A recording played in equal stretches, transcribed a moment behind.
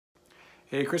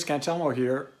Hey, Chris Cantelmo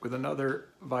here with another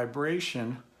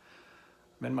vibration.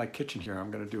 I'm in my kitchen here. I'm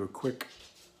going to do a quick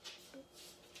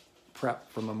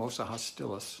prep for Mimosa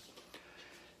Hostilis.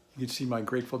 You can see my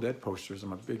Grateful Dead posters.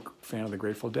 I'm a big fan of the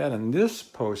Grateful Dead. And this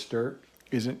poster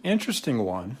is an interesting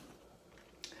one.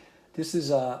 This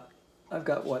is, I've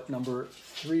got what, number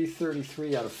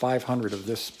 333 out of 500 of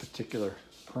this particular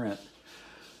print.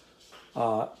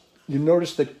 You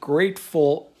notice that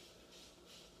Grateful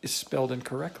is spelled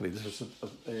incorrectly. This is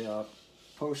a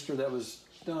poster that was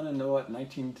done in, what,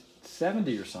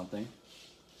 1970 or something.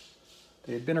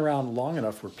 They had been around long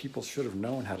enough where people should have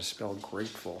known how to spell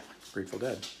Grateful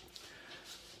Dead.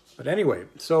 But anyway,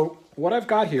 so what I've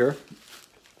got here,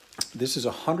 this is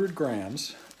 100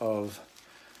 grams of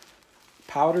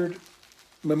powdered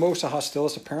Mimosa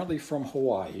Hostilis, apparently from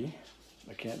Hawaii.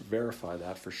 I can't verify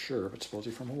that for sure, but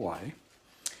supposedly from Hawaii.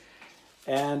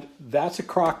 And that's a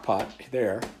crock pot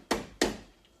there.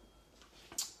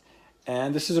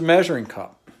 And this is a measuring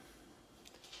cup.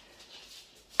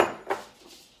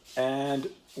 And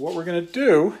what we're going to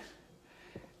do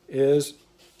is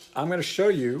I'm going to show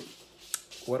you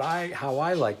how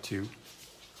I like to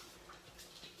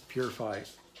purify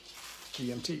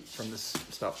DMT from this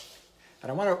stuff.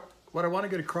 And what I want to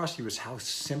get across to you is how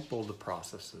simple the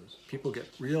process is. People get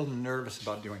real nervous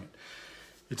about doing it.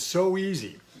 It's so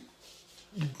easy.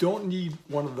 You don't need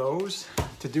one of those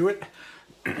to do it,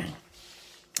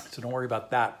 so don't worry about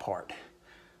that part.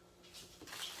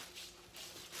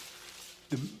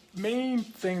 The main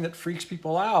thing that freaks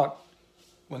people out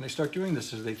when they start doing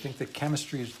this is they think that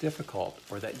chemistry is difficult,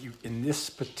 or that you, in this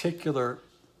particular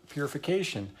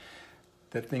purification,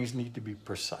 that things need to be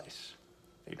precise.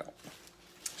 They don't.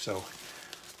 So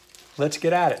let's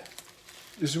get at it.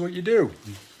 This is what you do.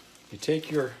 You take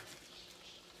your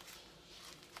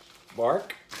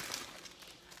bark,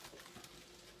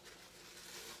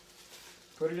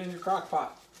 put it in your crock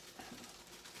pot.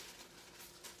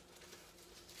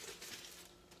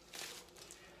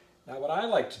 Now what I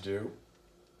like to do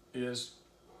is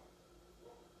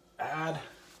add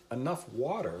enough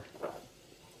water.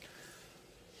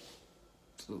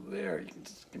 So there, you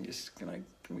can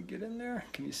we get in there?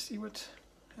 Can you see what's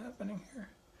happening here?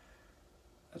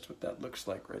 That's what that looks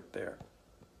like right there.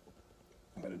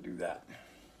 I'm gonna do that.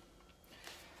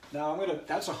 Now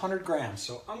that's 100 grams.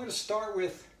 So I'm gonna start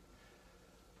with,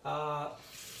 I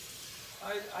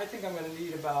think I'm gonna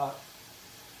need about,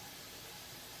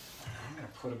 I'm gonna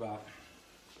put about,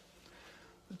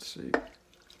 let's see,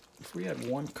 if we had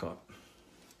 1 cup,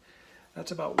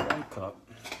 that's about 1 cup.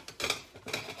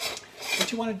 What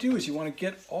you wanna do is you wanna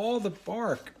get all the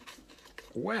bark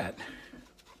wet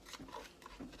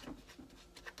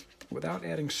without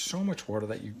adding so much water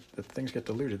that things get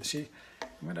diluted. See,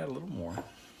 I'm gonna add a little more.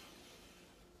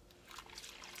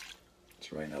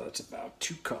 So right now that's about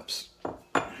 2 cups.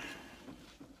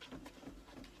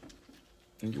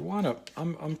 And you wanna,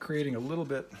 I'm creating a little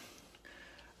bit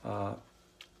of,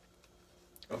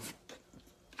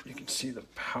 you can see the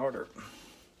powder,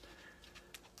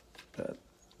 that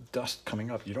dust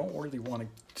coming up. You don't really want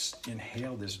to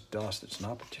inhale this dust. It's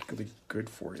not particularly good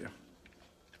for you,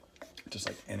 just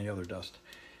like any other dust.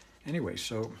 Anyway,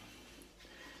 so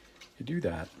you do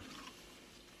that.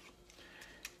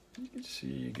 You can see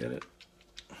you get it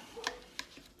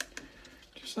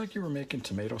just like you were making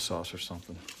tomato sauce or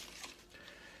something.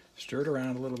 Stir it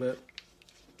around a little bit.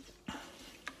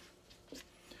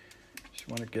 Just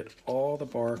want to get all the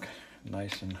bark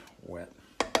nice and wet.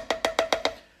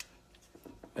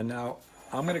 And now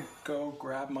I'm gonna go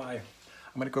grab my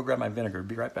vinegar.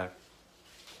 Be right back.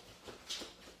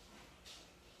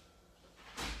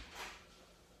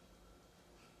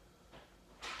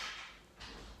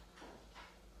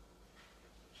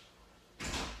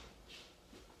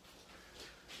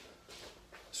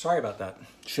 Sorry about that.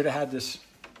 Should have had this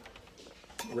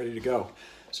ready to go.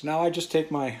 So now I just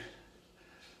take my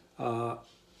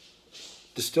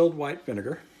distilled white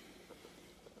vinegar,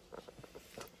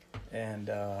 and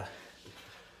I'm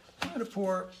gonna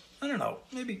pour, I don't know,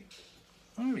 maybe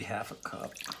half a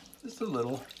cup, just a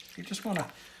little. You just wanna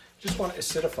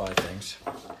acidify things.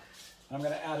 I'm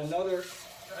gonna add another,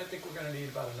 I think we're gonna need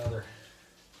about another,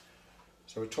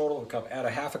 so a total of a cup. Add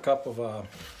a half a cup of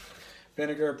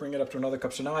vinegar, bring it up to another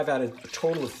cup. So now I've added a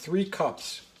total of 3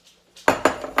 cups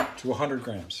to 100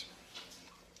 grams.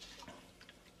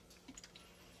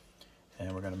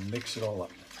 And we're gonna mix it all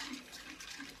up.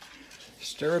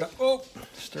 Stir it up,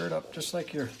 stir it up just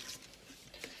like you're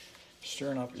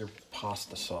stirring up your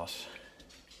pasta sauce.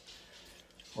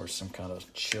 Or some kind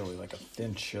of chili, like a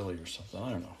thin chili or something.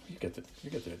 I don't know, you get the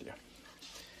idea.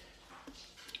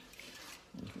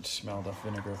 You can smell the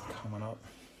vinegar coming up.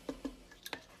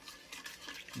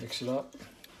 Mix it up.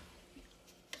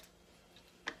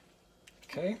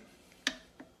 Okay.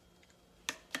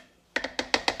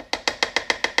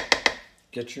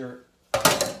 Get your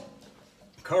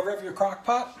cover of your crock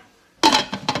pot.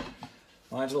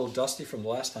 Mine's a little dusty from the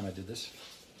last time I did this.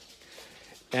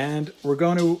 And we're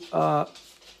going to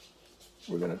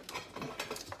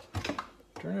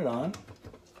turn it on.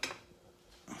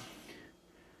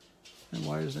 And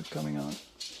why isn't it coming on?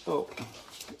 Oh,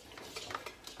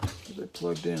 is it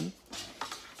plugged in?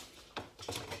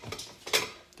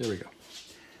 There we go.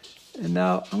 And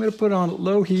now I'm going to put on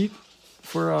low heat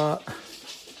for, I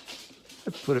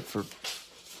put it for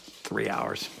 3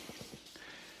 hours.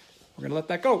 We're going to let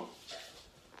that go.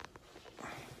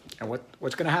 And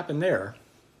what's going to happen there,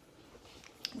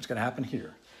 what's going to happen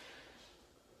here,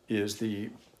 is the,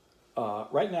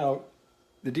 right now,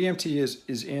 the DMT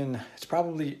is in, it's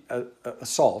probably a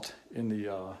salt in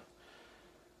the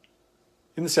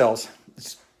cells.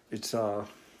 It's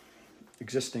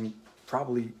existing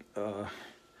probably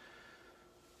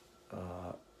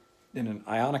in an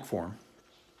ionic form.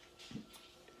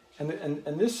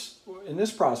 And this, in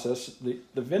this process, the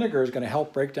vinegar is going to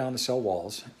help break down the cell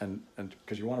walls, and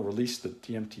because you want to release the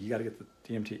DMT, you got to get the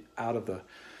DMT out of the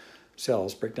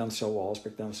cells, break down the cell walls,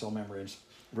 break down the cell membranes,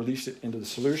 release it into the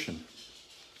solution.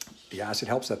 The acid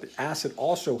helps that. The acid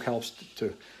also helps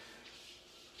to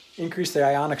increase the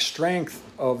ionic strength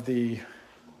of the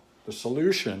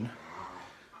solution,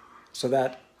 so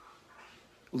that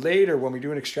later when we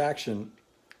do an extraction,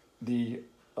 the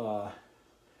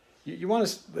you want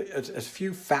as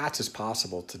few fats as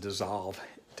possible to dissolve,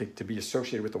 to be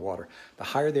associated with the water. The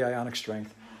higher the ionic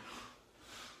strength,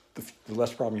 the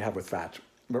less problem you have with fat.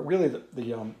 But really,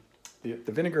 the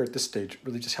vinegar at this stage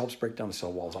really just helps break down the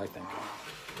cell walls, I think.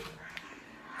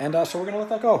 And so we're going to let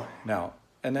that go now.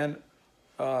 And then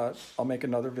I'll make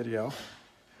another video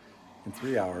in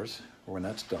 3 hours, or when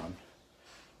that's done.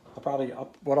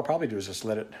 What I'll probably do is just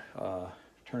let it,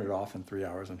 turn it off in 3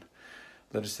 hours and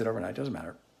let it sit overnight. It doesn't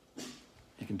matter.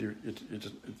 You can do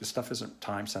it. This stuff isn't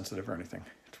time sensitive or anything.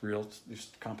 It's real. These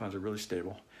compounds are really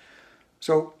stable.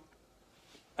 So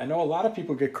I know a lot of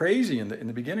people get crazy in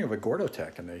the beginning of a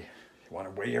Gordotech, and they want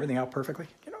to weigh everything out perfectly.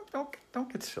 You know,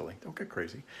 don't get silly. Don't get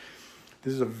crazy.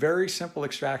 This is a very simple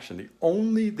extraction.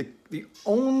 The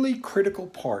only critical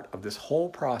part of this whole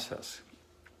process,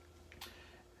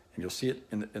 and you'll see it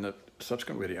in a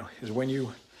subsequent video, is when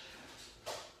you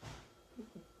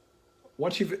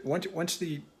once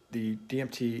the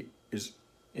DMT is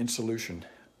in solution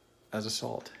as a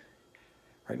salt.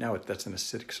 Right now that's an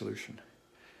acidic solution.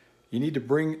 You need to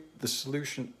bring the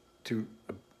solution to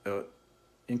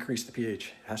increase the pH.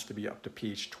 It has to be up to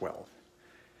pH 12.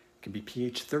 It can be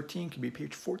pH 13, it can be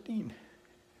pH 14.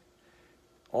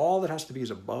 All that has to be is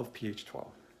above pH 12.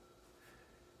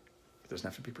 It doesn't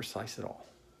have to be precise at all.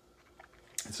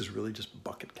 This is really just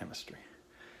bucket chemistry.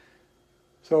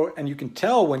 So, and you can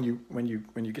tell when you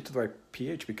get to the right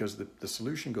pH, because the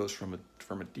solution goes from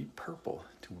a deep purple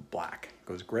to black. It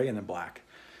goes gray and then black.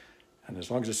 And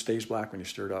as long as it stays black when you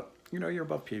stir it up, you know you're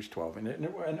above pH 12.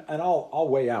 And I'll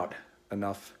weigh out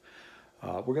enough.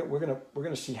 We're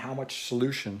gonna see how much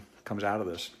solution comes out of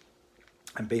this,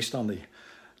 and based on the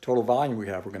total volume we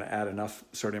have, we're going to add enough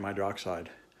sodium hydroxide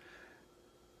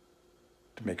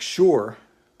to make sure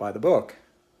by the book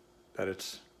that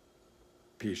it's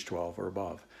pH 12 or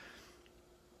above.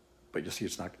 But you'll see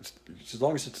it's not, as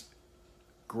long as it's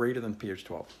greater than pH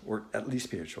 12, or at least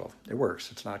pH 12, it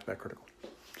works. It's not that critical.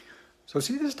 So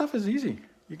see, this stuff is easy.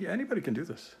 Anybody can do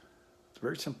this. It's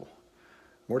very simple.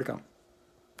 More to come.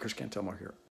 Chris Cantelmo here.